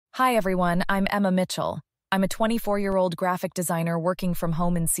Hi, everyone. I'm Emma Mitchell. I'm a 24-year-old graphic designer working from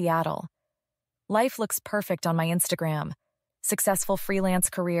home in Seattle. Life looks perfect on my Instagram. Successful freelance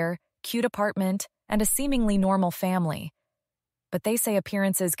career, cute apartment, and a seemingly normal family. But they say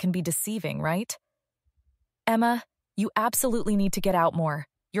appearances can be deceiving, right? Emma, you absolutely need to get out more.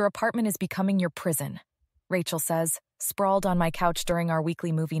 Your apartment is becoming your prison, Rachel says, sprawled on my couch during our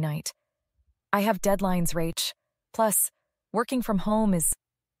weekly movie night. I have deadlines, Rach. Plus, working from home is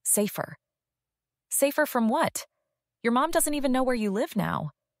safer. Safer from what? Your mom doesn't even know where you live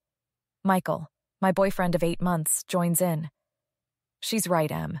now. Michael, my boyfriend of 8 months, joins in. She's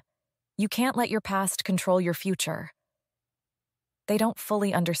right, Em. You can't let your past control your future. They don't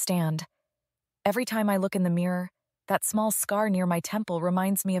fully understand. Every time I look in the mirror, that small scar near my temple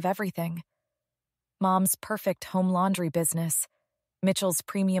reminds me of everything. Mom's perfect home laundry business, Mitchell's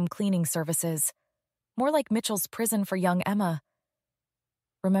premium cleaning services, more like Mitchell's prison for young Emma.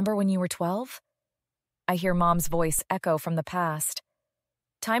 Remember when you were 12? I hear Mom's voice echo from the past.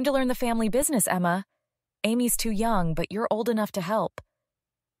 Time to learn the family business, Emma. Amy's too young, but you're old enough to help.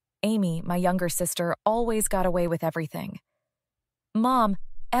 Amy, my younger sister, always got away with everything. Mom,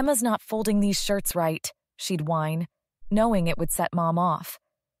 Emma's not folding these shirts right, she'd whine, knowing it would set Mom off.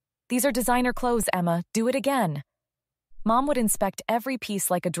 These are designer clothes, Emma. Do it again. Mom would inspect every piece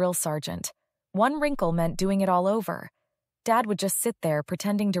like a drill sergeant. One wrinkle meant doing it all over. Dad would just sit there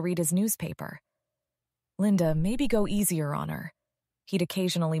pretending to read his newspaper. Linda, maybe go easier on her. He'd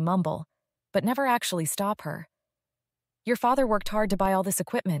occasionally mumble, but never actually stop her. Your father worked hard to buy all this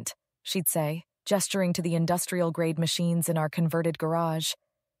equipment, she'd say, gesturing to the industrial-grade machines in our converted garage.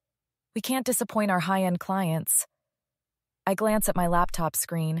 We can't disappoint our high-end clients. I glance at my laptop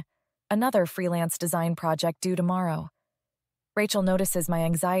screen, another freelance design project due tomorrow. Rachel notices my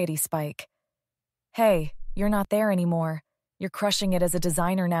anxiety spike. Hey, you're not there anymore. You're crushing it as a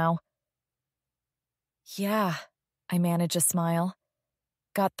designer now. Yeah, I manage a smile.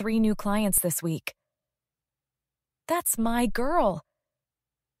 Got 3 new clients this week. That's my girl.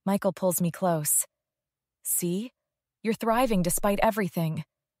 Michael pulls me close. See? You're thriving despite everything.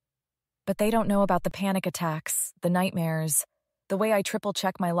 But they don't know about the panic attacks, the nightmares, the way I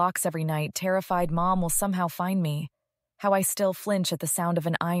triple-check my locks every night, terrified Mom will somehow find me, how I still flinch at the sound of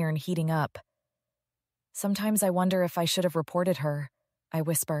an iron heating up. Sometimes I wonder if I should have reported her, I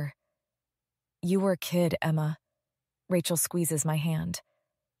whisper. You were a kid, Emma. Rachel squeezes my hand.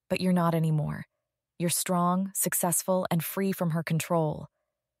 But you're not anymore. You're strong, successful, and free from her control.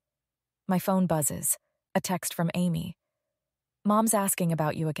 My phone buzzes. A text from Amy. Mom's asking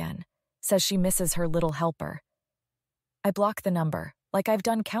about you again. Says she misses her little helper. I block the number, like I've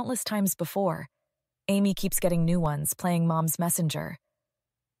done countless times before. Amy keeps getting new ones, playing Mom's messenger.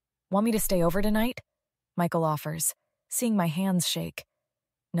 Want me to stay over tonight? Michael offers, seeing my hands shake.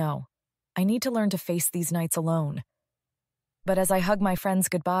 No, I need to learn to face these nights alone. But as I hug my friends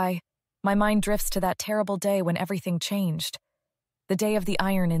goodbye, my mind drifts to that terrible day when everything changed. The day of the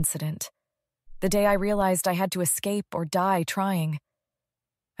iron incident. The day I realized I had to escape or die trying.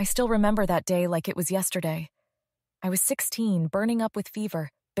 I still remember that day like it was yesterday. I was 16, burning up with fever,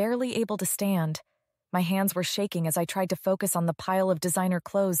 barely able to stand. My hands were shaking as I tried to focus on the pile of designer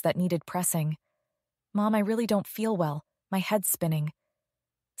clothes that needed pressing. Mom, I really don't feel well. My head's spinning.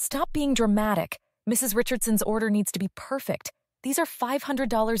 Stop being dramatic. Mrs. Richardson's order needs to be perfect. These are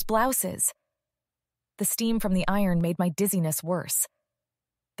 $500 blouses. The steam from the iron made my dizziness worse.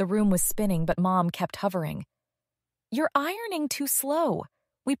 The room was spinning, but Mom kept hovering. You're ironing too slow.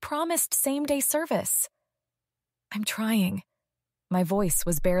 We promised same-day service. I'm trying. My voice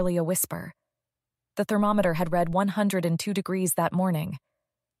was barely a whisper. The thermometer had read 102 degrees that morning.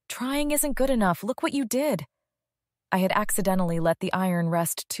 Trying isn't good enough. Look what you did. I had accidentally let the iron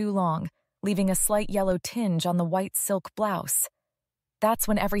rest too long, leaving a slight yellow tinge on the white silk blouse. That's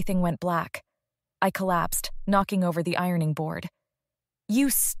when everything went black. I collapsed, knocking over the ironing board. You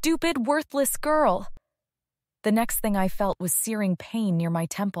stupid, worthless girl! The next thing I felt was searing pain near my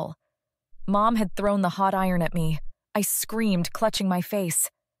temple. Mom had thrown the hot iron at me. I screamed, clutching my face.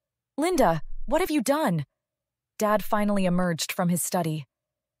 Linda, what have you done? Dad finally emerged from his study.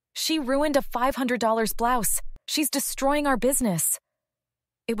 She ruined a $500 blouse. She's destroying our business.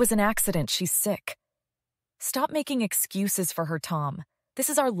 It was an accident. She's sick. Stop making excuses for her, Tom. This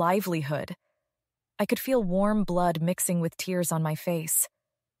is our livelihood. I could feel warm blood mixing with tears on my face.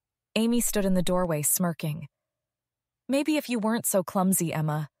 Amy stood in the doorway, smirking. Maybe if you weren't so clumsy,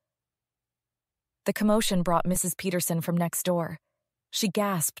 Emma. The commotion brought Mrs. Peterson from next door. She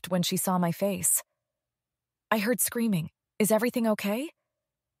gasped when she saw my face. I heard screaming. Is everything okay?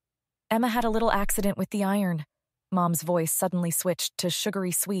 Emma had a little accident with the iron. Mom's voice suddenly switched to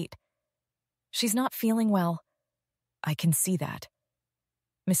sugary sweet. She's not feeling well. I can see that.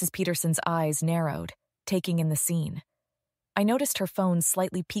 Mrs. Peterson's eyes narrowed, taking in the scene. I noticed her phone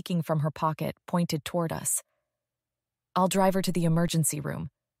slightly peeking from her pocket, pointed toward us. I'll drive her to the emergency room,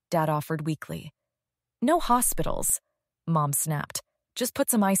 Dad offered weakly. No hospitals, Mom snapped. Just put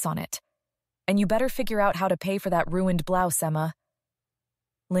some ice on it. And you better figure out how to pay for that ruined blouse, Emma.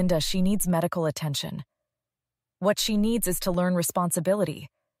 Linda, she needs medical attention. What she needs is to learn responsibility.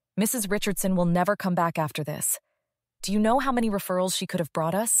 Mrs. Richardson will never come back after this. Do you know how many referrals she could have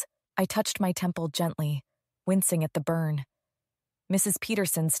brought us? I touched my temple gently, wincing at the burn. Mrs.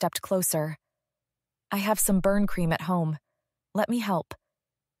 Peterson stepped closer. I have some burn cream at home. Let me help.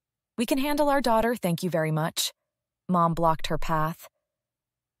 We can handle our daughter, thank you very much. Mom blocked her path.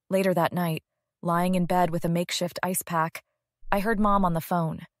 Later that night, lying in bed with a makeshift ice pack, I heard Mom on the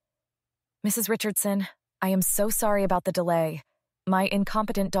phone. Mrs. Richardson, I am so sorry about the delay. My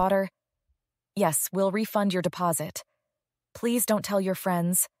incompetent daughter... Yes, we'll refund your deposit. Please don't tell your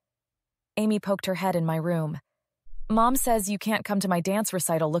friends. Amy poked her head in my room. Mom says you can't come to my dance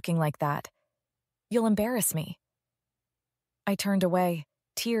recital looking like that. You'll embarrass me. I turned away,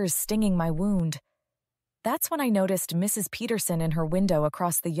 tears stinging my wound. That's when I noticed Mrs. Peterson in her window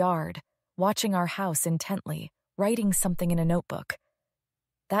across the yard, watching our house intently, writing something in a notebook.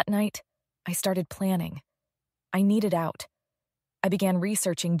 That night, I started planning. I needed out. I began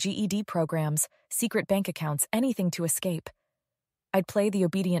researching GED programs, secret bank accounts, anything to escape. I'd play the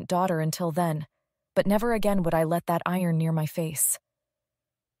obedient daughter until then, but never again would I let that iron near my face.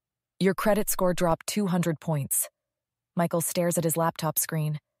 Your credit score dropped 200 points. Michael stares at his laptop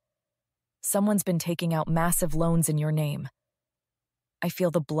screen. Someone's been taking out massive loans in your name. I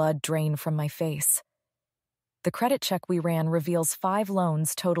feel the blood drain from my face. The credit check we ran reveals 5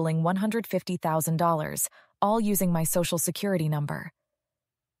 loans totaling $150,000, all using my Social Security number.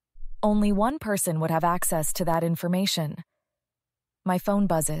 Only one person would have access to that information. My phone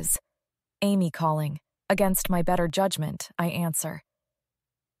buzzes. Amy calling. Against my better judgment, I answer.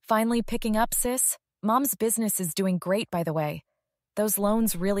 Finally picking up, sis? Mom's business is doing great, by the way. Those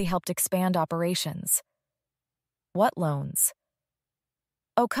loans really helped expand operations. What loans?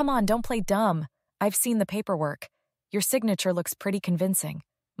 Oh, come on, don't play dumb. I've seen the paperwork. Your signature looks pretty convincing.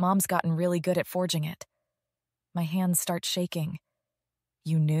 Mom's gotten really good at forging it. My hands start shaking.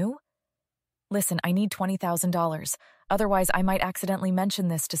 You knew? Listen, I need $20,000. Otherwise, I might accidentally mention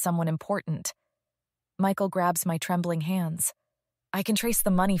this to someone important. Michael grabs my trembling hands. I can trace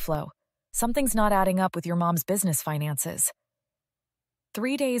the money flow. Something's not adding up with your mom's business finances.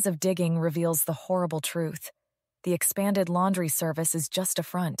 3 days of digging reveals the horrible truth. The expanded laundry service is just a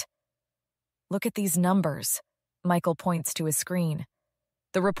front. Look at these numbers. Michael points to his screen.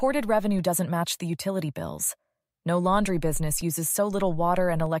 The reported revenue doesn't match the utility bills. No laundry business uses so little water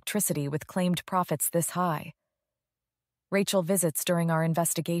and electricity with claimed profits this high. Rachel visits during our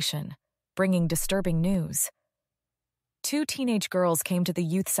investigation, bringing disturbing news. 2 teenage girls came to the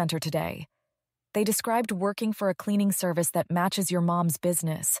youth center today. They described working for a cleaning service that matches your mom's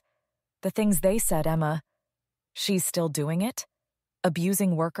business. The things they said, Emma. She's still doing it?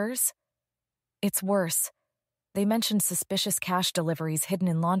 Abusing workers? It's worse. They mentioned suspicious cash deliveries hidden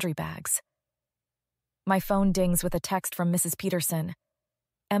in laundry bags. My phone dings with a text from Mrs. Peterson.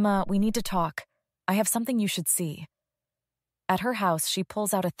 Emma, we need to talk. I have something you should see. At her house, she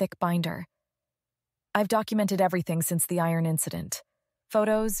pulls out a thick binder. I've documented everything since the iron incident.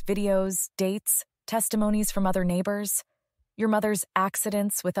 Photos, videos, dates, testimonies from other neighbors, your mother's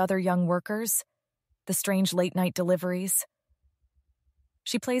accidents with other young workers, the strange late-night deliveries.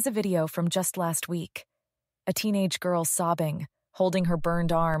 She plays a video from just last week. A teenage girl sobbing, holding her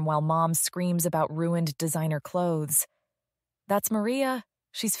burned arm while mom screams about ruined designer clothes. That's Maria.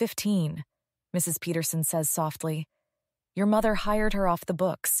 She's 15, Mrs. Peterson says softly. Your mother hired her off the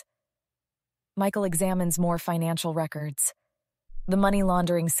books. Michael examines more financial records. The money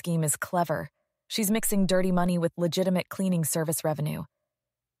laundering scheme is clever. She's mixing dirty money with legitimate cleaning service revenue.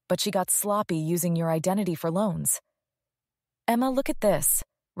 But she got sloppy using your identity for loans. Emma, look at this.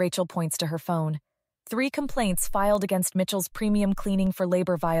 Rachel points to her phone. 3 complaints filed against Mitchell's Premium Cleaning for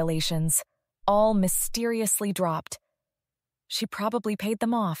labor violations, all mysteriously dropped. She probably paid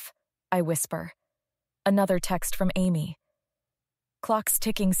them off, I whisper. Another text from Amy. Clock's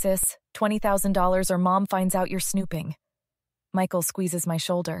ticking, sis. $20,000 or mom finds out you're snooping. Michael squeezes my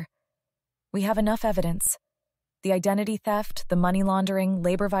shoulder. We have enough evidence. The identity theft, the money laundering,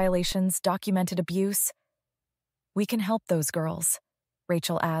 labor violations, documented abuse. We can help those girls,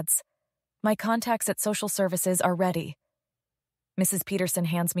 Rachel adds. My contacts at social services are ready. Mrs. Peterson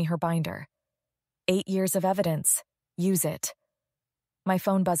hands me her binder. 8 years of evidence. Use it. My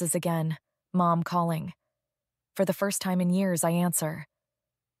phone buzzes again. Mom calling. For the first time in years, I answer.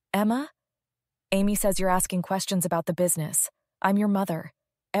 Emma? Amy says you're asking questions about the business. I'm your mother.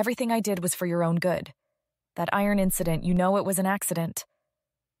 Everything I did was for your own good. That iron incident, you know it was an accident.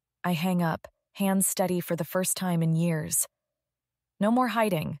 I hang up, hands steady for the first time in years. No more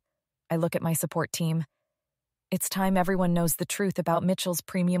hiding. I look at my support team. It's time everyone knows the truth about Mitchell's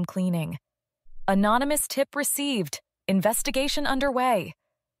Premium Cleaning. Anonymous tip received. Investigation underway.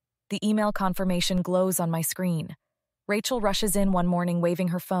 The email confirmation glows on my screen. Rachel rushes in one morning waving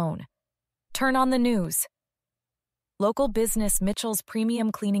her phone. Turn on the news. Local business Mitchell's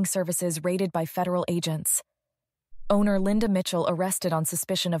Premium Cleaning Services raided by federal agents. Owner Linda Mitchell arrested on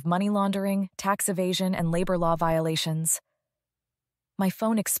suspicion of money laundering, tax evasion, and labor law violations. My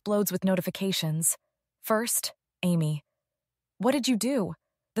phone explodes with notifications. First, Amy. What did you do?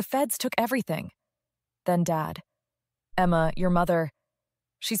 The feds took everything. Then Dad. Emma, your mother.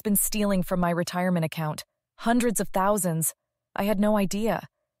 She's been stealing from my retirement account. Hundreds of thousands. I had no idea.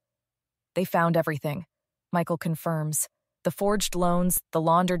 They found everything. Michael confirms. The forged loans, the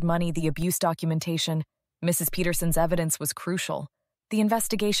laundered money, the abuse documentation. Mrs. Peterson's evidence was crucial. The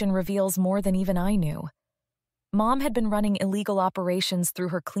investigation reveals more than even I knew. Mom had been running illegal operations through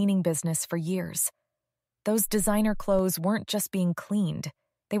her cleaning business for years. Those designer clothes weren't just being cleaned.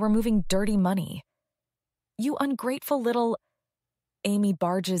 They were moving dirty money. You ungrateful little... Amy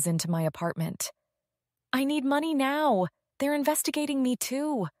barges into my apartment. I need money now. They're investigating me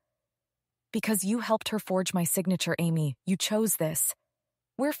too. Because you helped her forge my signature, Amy. You chose this.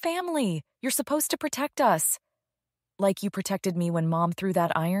 We're family. You're supposed to protect us. Like you protected me when Mom threw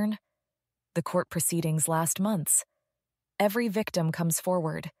that iron? The court proceedings last months. Every victim comes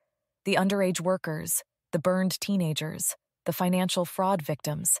forward. The underage workers, the burned teenagers, the financial fraud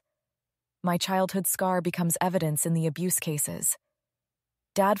victims. My childhood scar becomes evidence in the abuse cases.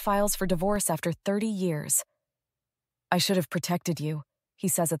 Dad files for divorce after 30 years. I should have protected you, he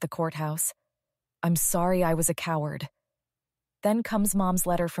says at the courthouse. I'm sorry I was a coward. Then comes Mom's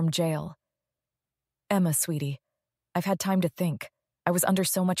letter from jail. Emma, sweetie, I've had time to think. I was under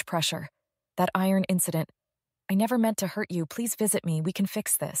so much pressure. That iron incident. I never meant to hurt you. Please visit me. We can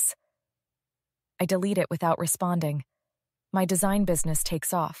fix this. I delete it without responding. My design business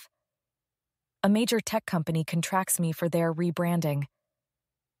takes off. A major tech company contracts me for their rebranding.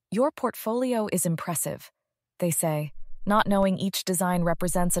 Your portfolio is impressive, they say, not knowing each design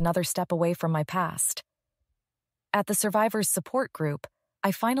represents another step away from my past. At the survivors support group,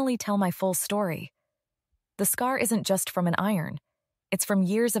 I finally tell my full story. The scar isn't just from an iron. It's from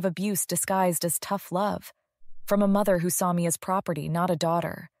years of abuse disguised as tough love. From a mother who saw me as property, not a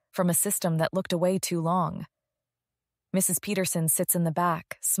daughter. From a system that looked away too long. Mrs. Peterson sits in the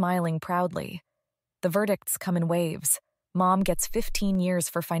back, smiling proudly. The verdicts come in waves. Mom gets 15 years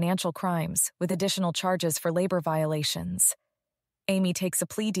for financial crimes, with additional charges for labor violations. Amy takes a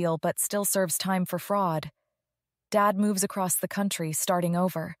plea deal but still serves time for fraud. Dad moves across the country, starting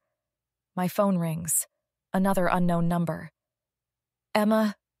over. My phone rings. Another unknown number.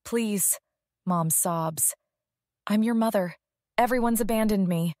 Emma, please, Mom sobs. I'm your mother. Everyone's abandoned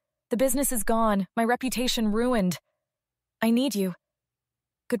me. The business is gone, my reputation ruined. I need you.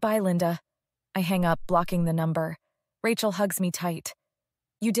 Goodbye, Linda. I hang up, blocking the number. Rachel hugs me tight.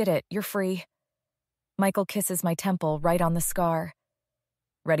 You did it, you're free. Michael kisses my temple right on the scar.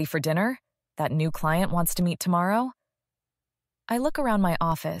 Ready for dinner? That new client wants to meet tomorrow? I look around my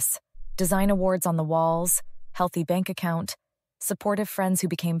office. Design awards on the walls, healthy bank account, supportive friends who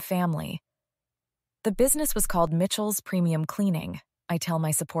became family. The business was called Mitchell's Premium Cleaning, I tell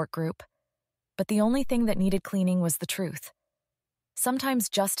my support group. But the only thing that needed cleaning was the truth. Sometimes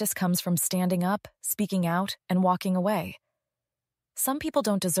justice comes from standing up, speaking out, and walking away. Some people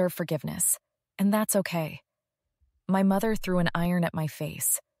don't deserve forgiveness, and that's okay. My mother threw an iron at my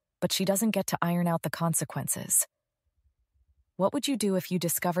face, but she doesn't get to iron out the consequences. What would you do if you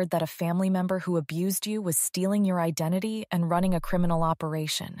discovered that a family member who abused you was stealing your identity and running a criminal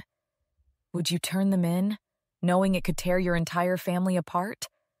operation? Would you turn them in, knowing it could tear your entire family apart?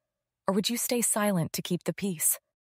 Or would you stay silent to keep the peace?